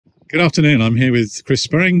Good afternoon. I'm here with Chris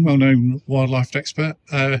Spurring, well-known wildlife expert.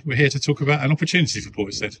 We're here to talk about an opportunity for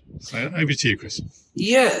Portishead. So over to you, Chris.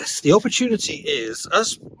 Yes, the opportunity is,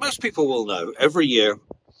 as most people will know, every year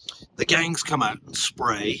the gangs come out and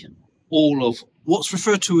spray all of what's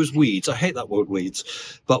referred to as weeds. I hate that word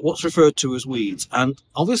weeds, but what's referred to as weeds. And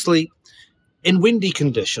obviously, in windy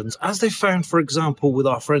conditions, as they found, for example, with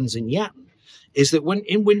our friends in Yatton, is that when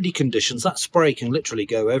in windy conditions, that spray can literally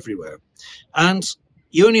go everywhere. And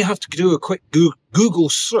you only have to do a quick Google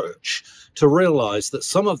search to realize that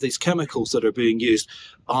some of these chemicals that are being used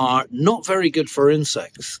are not very good for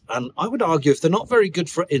insects. And I would argue if they're not very good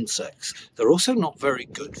for insects, they're also not very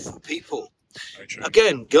good for people.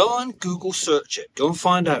 Again, go and Google search it, go and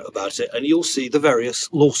find out about it, and you'll see the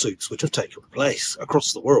various lawsuits which have taken place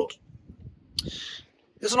across the world.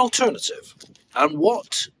 There's an alternative. And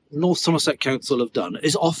what North Somerset Council have done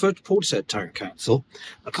is offered Portishead Town Council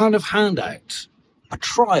a kind of handout, a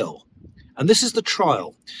trial. And this is the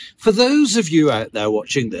trial. For those of you out there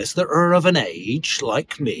watching this that are of an age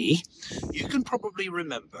like me, you can probably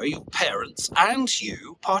remember your parents and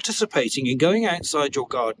you participating in going outside your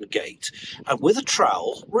garden gate and with a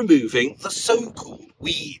trowel removing the so-called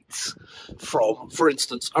weeds from, for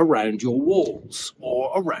instance, around your walls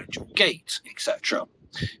or around your gate, etc.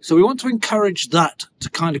 So we want to encourage that to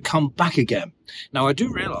kind of come back again. Now, I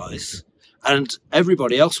do realise, and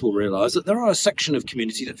everybody else will realise, that there are a section of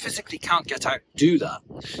community that physically can't get out and do that.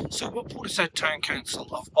 So what Portishead Town Council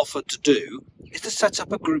have offered to do is to set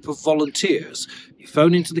up a group of volunteers. You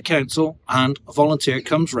phone into the council and a volunteer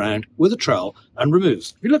comes round with a trowel and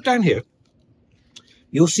removes. If you look down here,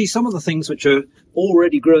 you'll see some of the things which are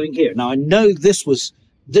already growing here. Now, I know this was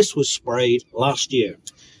sprayed last year.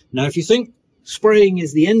 Now, if you think spraying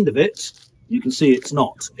is the end of it, you can see it's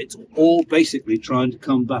not. It's all basically trying to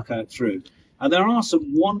come back out through. And there are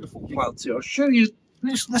some wonderful plants here. I'll show you.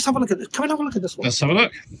 Let's have a look at this. Come and have a look at this one. Let's have a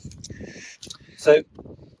look. So,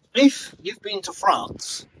 if you've been to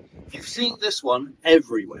France, you've seen this one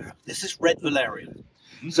everywhere. This is red valerian.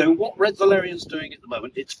 So what red valerian's doing at the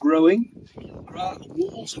moment, it's growing. It'll grow out the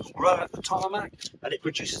walls, it'll grow out the tarmac, and it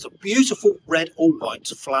produces a beautiful red or white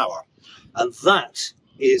flower. And that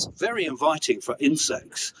is very inviting for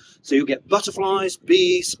insects. So you'll get butterflies,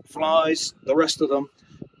 bees, flies, the rest of them,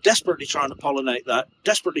 desperately trying to pollinate that,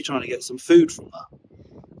 desperately trying to get some food from that.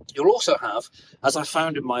 You'll also have, as I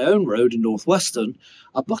found in my own road in Northwestern,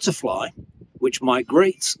 a butterfly which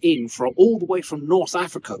migrates in from all the way from North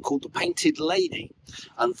Africa called the painted lady.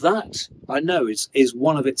 And that, I know, is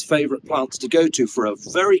one of its favourite plants to go to for a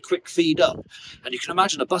very quick feed up. And you can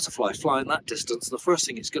imagine a butterfly flying that distance, the first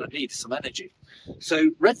thing it's going to need is some energy.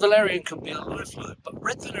 So red valerian can be a lifeline, but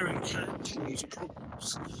red valerian can cause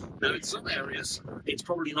problems. Now, in some areas, it's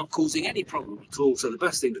probably not causing any problem at all, so the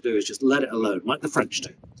best thing to do is just let it alone, like the French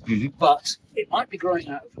do. But it might be growing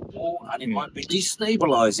out of the wall, and it might be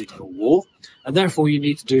destabilising the wall, and therefore you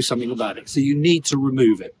need to do something about it. So you need to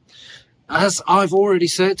remove it. As I've already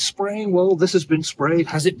said, spraying, well, this has been sprayed.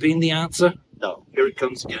 Has it been the answer? No. Here it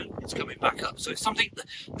comes again. It's coming back up. So it's something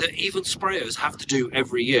that even sprayers have to do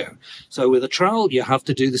every year. So with a trowel, you have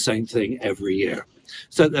to do the same thing every year.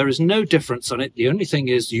 So there is no difference on it. The only thing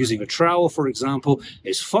is using a trowel, for example,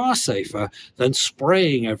 is far safer than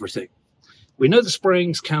spraying everything. We know the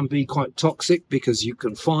sprayings can be quite toxic because you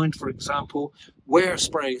can find, for example, where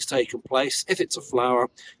spraying's taken place. If it's a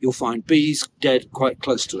flower, you'll find bees dead quite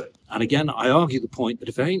close to it. And again, I argue the point that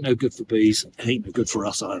if it ain't no good for bees, it ain't no good for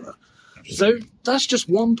us either. So that's just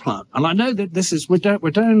one plant. And I know that this is, we're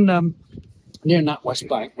down near Nat West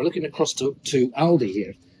Bank. We're looking across to Aldi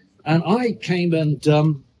here. And I came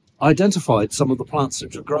and identified some of the plants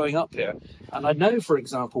that are growing up here. And I know, for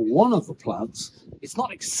example, one of the plants, it's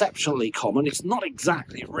not exceptionally common, it's not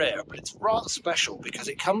exactly rare, but it's rather special because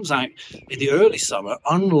it comes out in the early summer,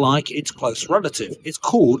 unlike its close relative. It's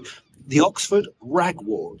called the Oxford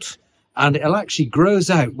ragwort. And it actually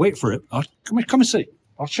grows out, wait for it, come and see.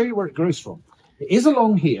 I'll show you where it grows from. It is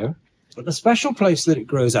along here, but the special place that it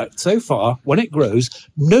grows out so far, when it grows,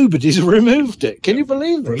 nobody's removed it. Can you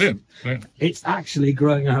believe this? Brilliant. It's actually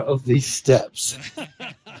growing out of these steps.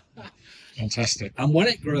 Fantastic. And when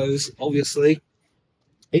it grows, obviously,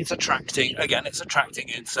 it's attracting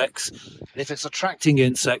insects. And if it's attracting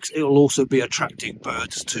insects, it will also be attracting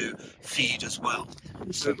birds to feed as well.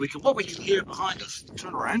 So what we can hear behind us,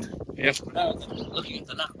 turn around. Yes. We're now looking at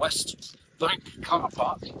the Nat West Bank car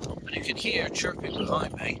park, and you can hear chirping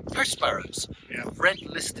behind me house sparrows, red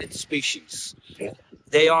listed species. Yeah.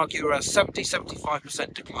 They argue a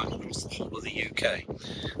 70-75% decline across the whole of the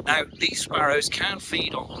UK. Now, these sparrows can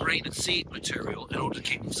feed on grain and seed material in order to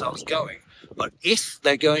keep themselves going, But if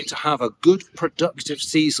they're going to have a good productive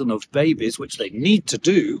season of babies, which they need to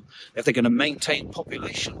do, if they're going to maintain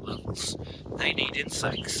population levels, they need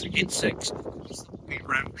insects. Insects, of course, will be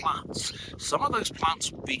around plants. Some of those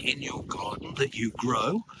plants will be in your garden that you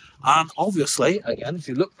grow. And obviously, again, if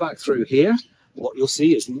you look back through here, what you'll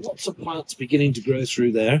see is lots of plants beginning to grow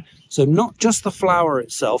through there. So not just the flower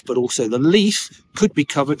itself, but also the leaf could be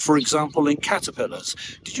covered, for example, in caterpillars.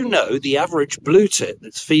 Did you know the average blue tit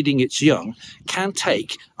that's feeding its young can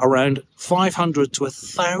take around 500 to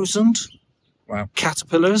 1,000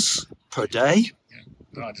 caterpillars per day? Yeah,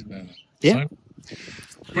 no, I didn't know that. Yeah. So,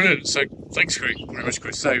 brilliant. So thanks very much,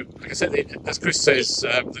 Chris. So, like I said, as Chris says,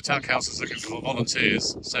 the town council is looking for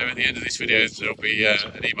volunteers. So at the end of this video, there'll be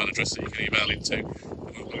an email address that you can email into.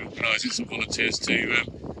 And we'll be organising some volunteers to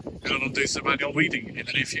go on and do some manual weeding in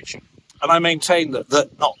the near future. And I maintain that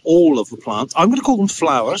not all of the plants, I'm going to call them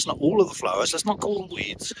flowers, not all of the flowers, let's not call them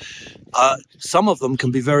weeds. Some of them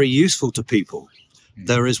can be very useful to people.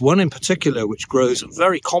 There is one in particular which grows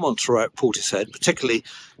very common throughout Portishead, particularly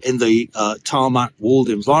in the tarmac walled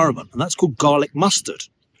environment, and that's called garlic mustard.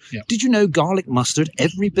 Yeah. Did you know garlic mustard,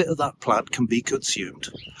 every bit of that plant can be consumed?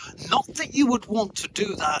 Not that you would want to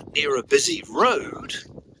do that near a busy road,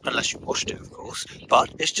 unless you washed it, of course, but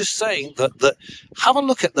it's just saying that have a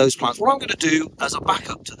look at those plants. What I'm going to do as a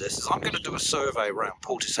backup to this is I'm going to do a survey around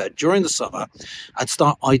Portishead during the summer and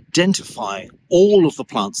start identifying all of the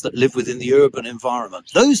plants that live within the urban environment,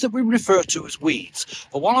 those that we refer to as weeds.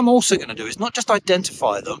 But what I'm also going to do is not just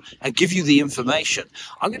identify them and give you the information,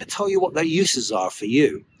 I'm going to tell you what their uses are for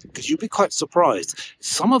you, because you'll be quite surprised.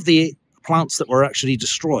 Some of the plants that we're actually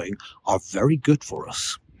destroying are very good for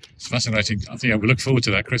us. It's fascinating. I think we look forward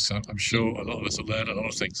to that, Chris. I'm sure a lot of us will learn a lot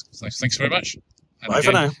of things. So thanks very much. And Bye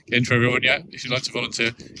for now. Again, for everyone, if you'd like to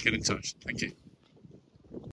volunteer, get in touch. Thank you.